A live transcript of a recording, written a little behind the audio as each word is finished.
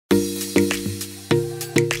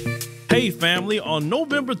Hey family, on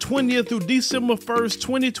November 20th through December 1st,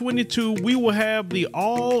 2022, we will have the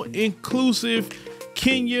all-inclusive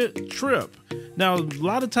Kenya trip. Now, a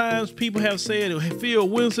lot of times people have said, hey, Phil,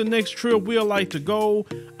 when's the next trip we'd like to go?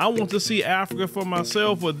 I want to see Africa for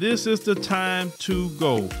myself, but this is the time to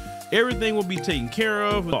go. Everything will be taken care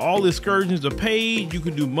of. All excursions are paid. You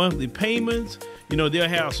can do monthly payments. You know, they'll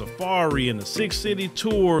have safari and a 6-city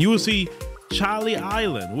tour. You will see Charlie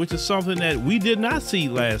Island, which is something that we did not see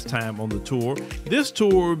last time on the tour. This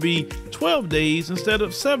tour will be 12 days instead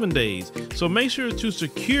of 7 days. So make sure to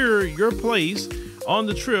secure your place on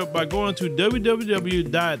the trip by going to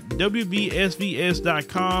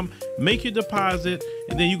www.wbsvs.com, make your deposit,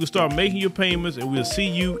 and then you can start making your payments, and we'll see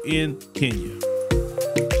you in Kenya.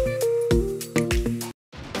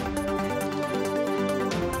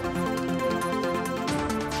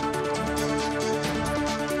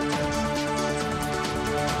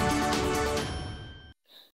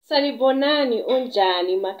 Sanibonani,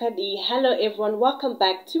 unjani, makadi. Hello everyone, welcome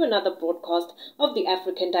back to another broadcast of the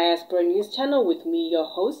African Diaspora News Channel with me, your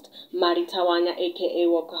host, Maritawana, aka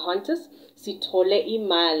Pocahontas, Sitole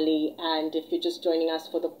Imali. And if you're just joining us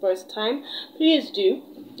for the first time, please do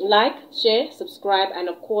like, share, subscribe, and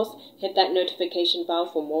of course, hit that notification bell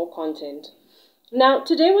for more content. Now,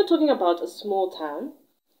 today we're talking about a small town,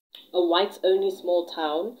 a whites-only small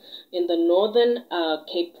town in the northern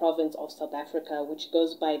Cape province of South Africa, which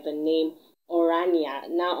goes by the name Orania.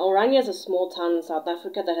 Now, Orania is a small town in South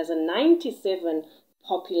Africa that has a 97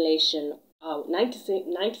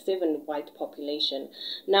 white population.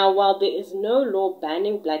 Now, while there is no law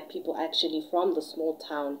banning black people actually from the small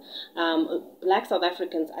town, black South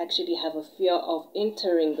Africans actually have a fear of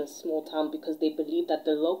entering the small town because they believe that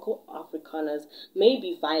the local Afrikaners may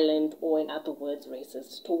be violent or, in other words,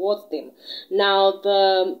 racist towards them. Now,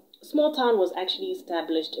 the small town was actually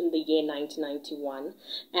established in the year 1991,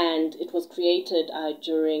 and it was created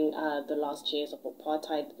during the last years of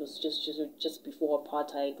apartheid. It was just before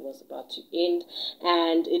apartheid was about to end,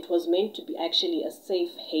 and it was meant to be actually a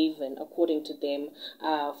safe haven, according to them,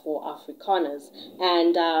 for Afrikaners.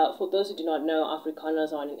 And for those who do not know,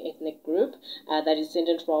 Afrikaners are an ethnic group that is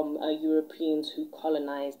descended from Europeans who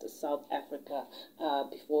colonized South Africa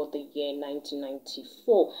before the year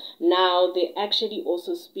 1994. Now, they actually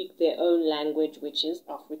also speak their own language, which is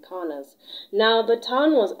Afrikaners. Now, the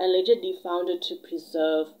town was allegedly founded to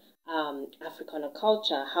preserve Afrikaner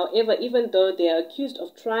culture. However, even though they are accused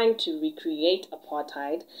of trying to recreate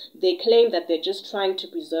apartheid, they claim that they're just trying to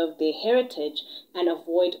preserve their heritage and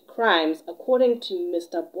avoid crimes, according to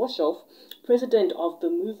Mr. Boshoff, president of the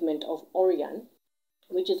movement of Orania,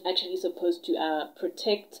 which is actually supposed to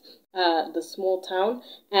protect the small town.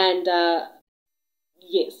 And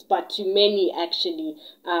yes, but to many, actually,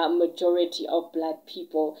 majority of black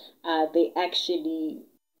people, they actually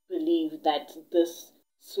believe that this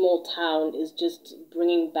small town is just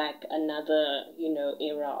bringing back another,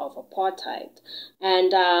 era of apartheid.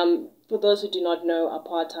 And for those who do not know,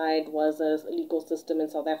 apartheid was a legal system in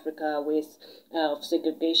South Africa of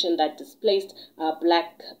segregation that displaced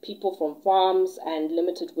black people from farms and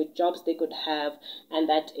limited which jobs they could have, and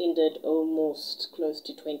that ended almost close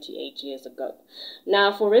to 28 years ago.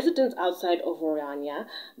 Now, for residents outside of Orania,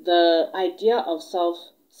 the idea of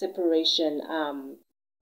self-separation,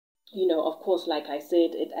 of course, like I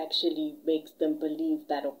said, it actually makes them believe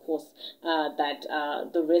that, of course,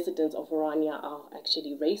 the residents of Orania are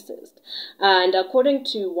actually racist. And according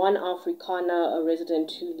to one Afrikaner, a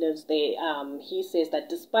resident who lives there, he says that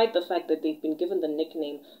despite the fact that they've been given the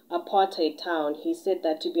nickname Apartheid Town, he said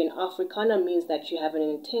that to be an Afrikaner means that you have an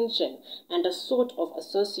intention and a sort of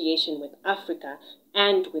association with Africa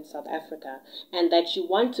and with South Africa, and that you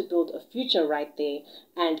want to build a future right there,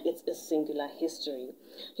 and it's a singular history.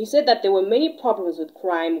 He said that there were many problems with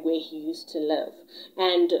crime where he used to live,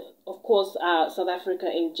 and of course, South Africa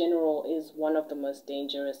in general is one of the most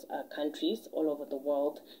dangerous countries all over the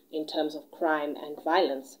world in terms of crime and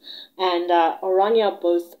violence. And Orania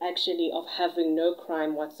boasts actually of having no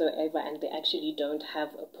crime whatsoever, and they actually don't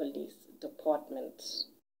have a police department,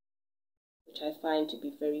 which I find to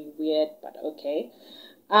be very weird, but okay.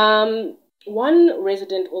 One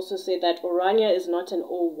resident also said that Orania is not an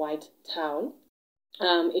all-white town.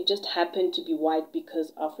 It just happened to be white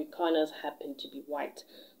because Afrikaners happen to be white.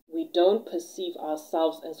 We don't perceive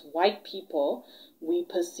ourselves as white people. We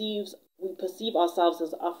perceive ourselves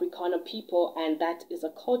as Afrikaner people, and that is a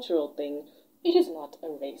cultural thing. It is not a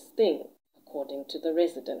race thing, according to the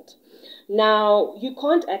resident. Now, you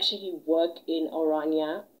can't actually work in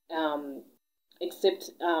Orania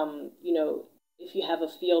except, if you have a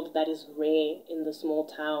field that is rare in the small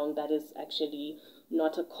town that is actually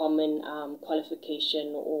not a common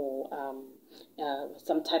qualification or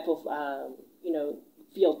some type of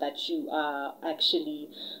field that you are actually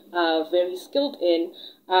very skilled in.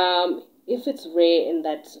 If it's rare in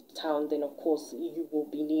that town, then of course you will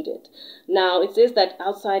be needed. Now, it says that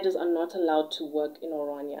outsiders are not allowed to work in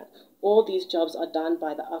Orania. All these jobs are done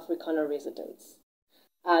by the Afrikaner residents.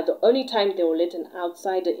 The only time they will let an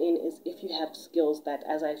outsider in is if you have skills that,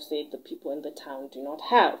 as I've said, the people in the town do not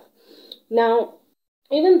have. Now,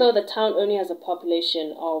 even though the town only has a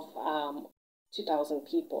population of 2,000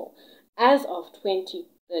 people, as of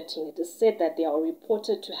 2013, it is said that they are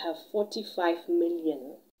reported to have 45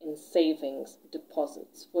 million in savings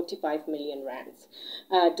deposits, 45 million rands.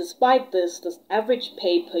 Despite this, the average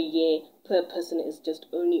pay per year per person is just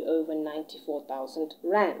only over 94,000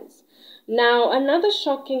 rands. Now, another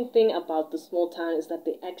shocking thing about the small town is that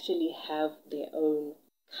they actually have their own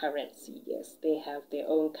currency. Yes, they have their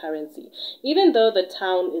own currency. Even though the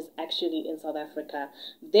town is actually in South Africa,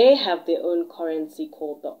 they have their own currency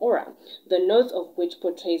called the Ora, the notes of which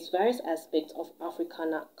portrays various aspects of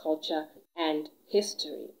Afrikaner culture and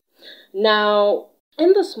history. Now,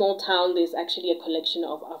 in the small town, there's actually a collection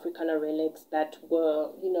of Afrikaner relics that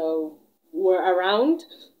were around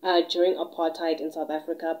during apartheid in South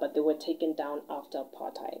Africa, but they were taken down after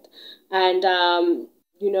apartheid. And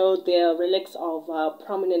there are relics of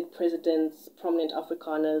prominent presidents, prominent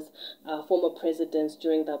Afrikaners, former presidents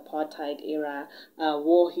during the apartheid era,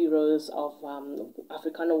 war heroes of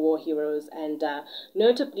Afrikaner war heroes, and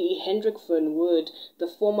notably Hendrik Verwoerd, the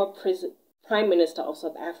former Prime Minister of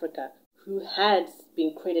South Africa, who has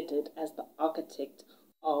been credited as the architect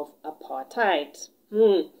of apartheid.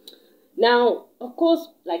 Now, of course,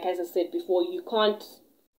 like as I said before, you can't,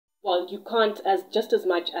 as just as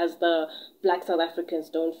much as the black South Africans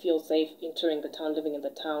don't feel safe entering the town, living in the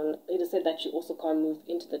town, it is said that you also can't move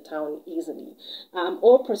into the town easily.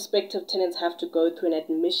 All prospective tenants have to go through an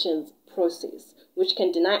admissions process, which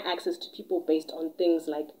can deny access to people based on things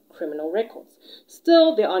like criminal records.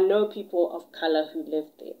 Still, there are no people of color who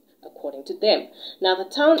live there, according to them. Now, the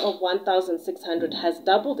town of 1,600 has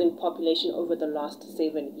doubled in population over the last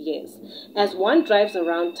 7 years. As one drives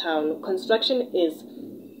around town, construction is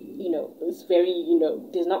it's very,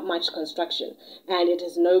 there's not much construction, and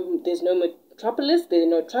there's no metropolis, there are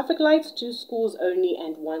no traffic lights, 2 schools only,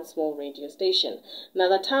 and 1 small radio station. Now,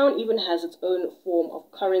 the town even has its own form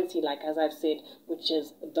of currency, like as I've said, which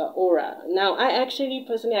is the Ora. Now,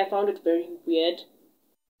 personally, I found it very weird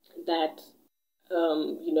that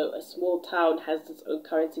a small town has its own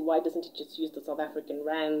currency. Why doesn't it just use the South African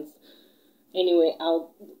rands? Anyway,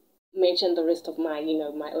 I'll mention the rest of my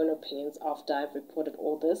my own opinions after I've reported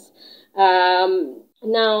all this.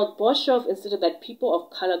 Now, Boshoff insisted that people of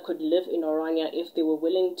color could live in Orania if they were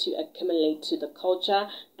willing to accumulate to the culture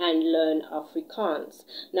and learn Afrikaans.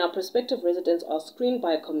 Now, prospective residents are screened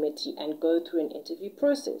by a committee and go through an interview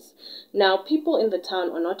process. Now, people in the town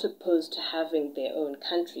are not opposed to having their own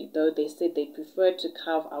country, though they said they prefer to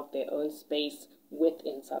carve out their own space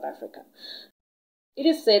within South Africa. It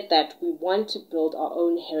is said that we want to build our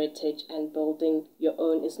own heritage, and building your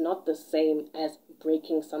own is not the same as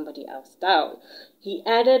breaking somebody else down. He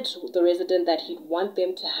added to the resident that he'd want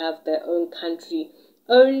them to have their own country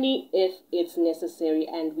only if it's necessary,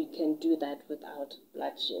 and we can do that without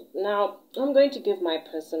bloodshed. Now, I'm going to give my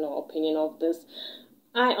personal opinion of this.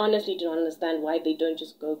 I honestly don't understand why they don't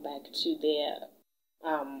just go back to their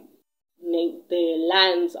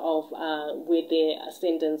lands of where their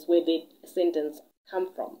ascendants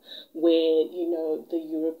come from, where the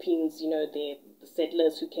Europeans, the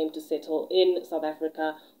settlers who came to settle in South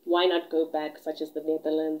Africa. Why not go back, such as the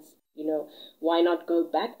Netherlands? Why not go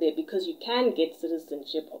back there? Because you can get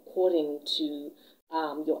citizenship according to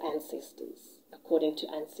your ancestors, according to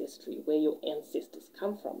ancestry, where your ancestors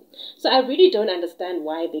come from. So I really don't understand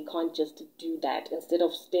why they can't just do that instead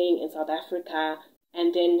of staying in South Africa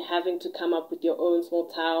and then having to come up with your own small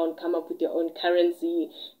town, come up with your own currency.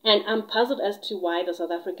 And I'm puzzled as to why the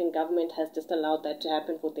South African government has just allowed that to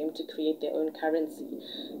happen, for them to create their own currency.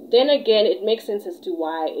 Then again, it makes sense as to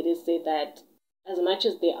why it is said that as much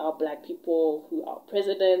as there are black people who are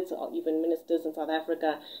presidents or even ministers in South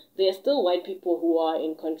Africa, there are still white people who are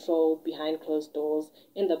in control behind closed doors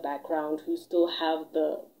in the background, who still have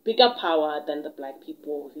the bigger power than the black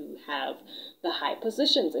people who have the high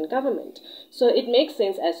positions in government. So it makes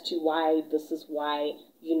sense as to why this is why,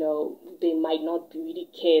 they might not really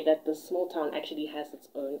care that the small town actually has its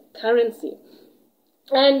own currency.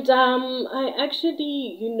 And I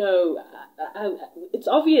actually, it's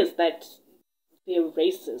obvious that they're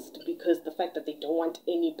racist because the fact that they don't want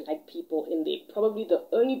any black people in there. Probably the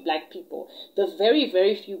only black people, the very,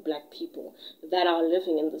 very few black people that are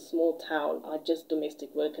living in the small town are just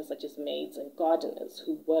domestic workers such as maids and gardeners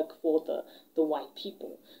who work for the white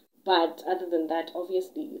people. But other than that,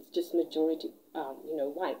 obviously, it's just majority,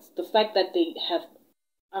 whites. The fact that they have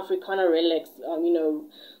Africana relics,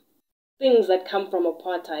 things that come from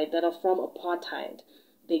apartheid, that are from apartheid,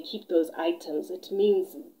 they keep those items. It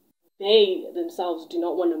means they themselves do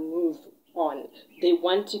not want to move on. They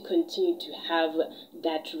want to continue to have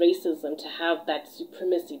that racism, to have that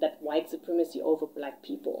supremacy, that white supremacy over black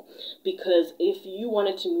people. Because if you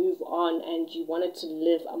wanted to move on and you wanted to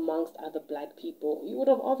live amongst other black people, you would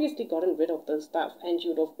have obviously gotten rid of those stuff, and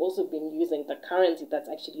you would have also been using the currency that's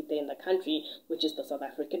actually there in the country, which is the South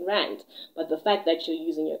African rand. But the fact that you're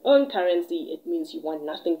using your own currency, it means you want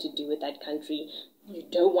nothing to do with that country. You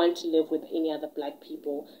don't want to live with any other black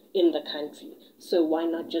people in the country. So why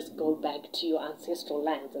not just go back to your ancestral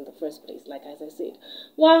lands in the first place, like as I said?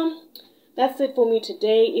 Well, that's it for me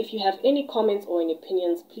today. If you have any comments or any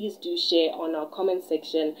opinions, please do share on our comment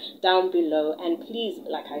section down below. And please,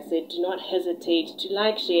 like I said, do not hesitate to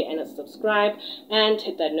like, share, and subscribe, and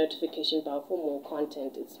hit that notification bell for more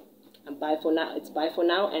content. It's bye for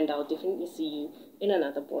now, and I'll definitely see you in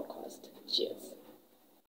another broadcast. Cheers.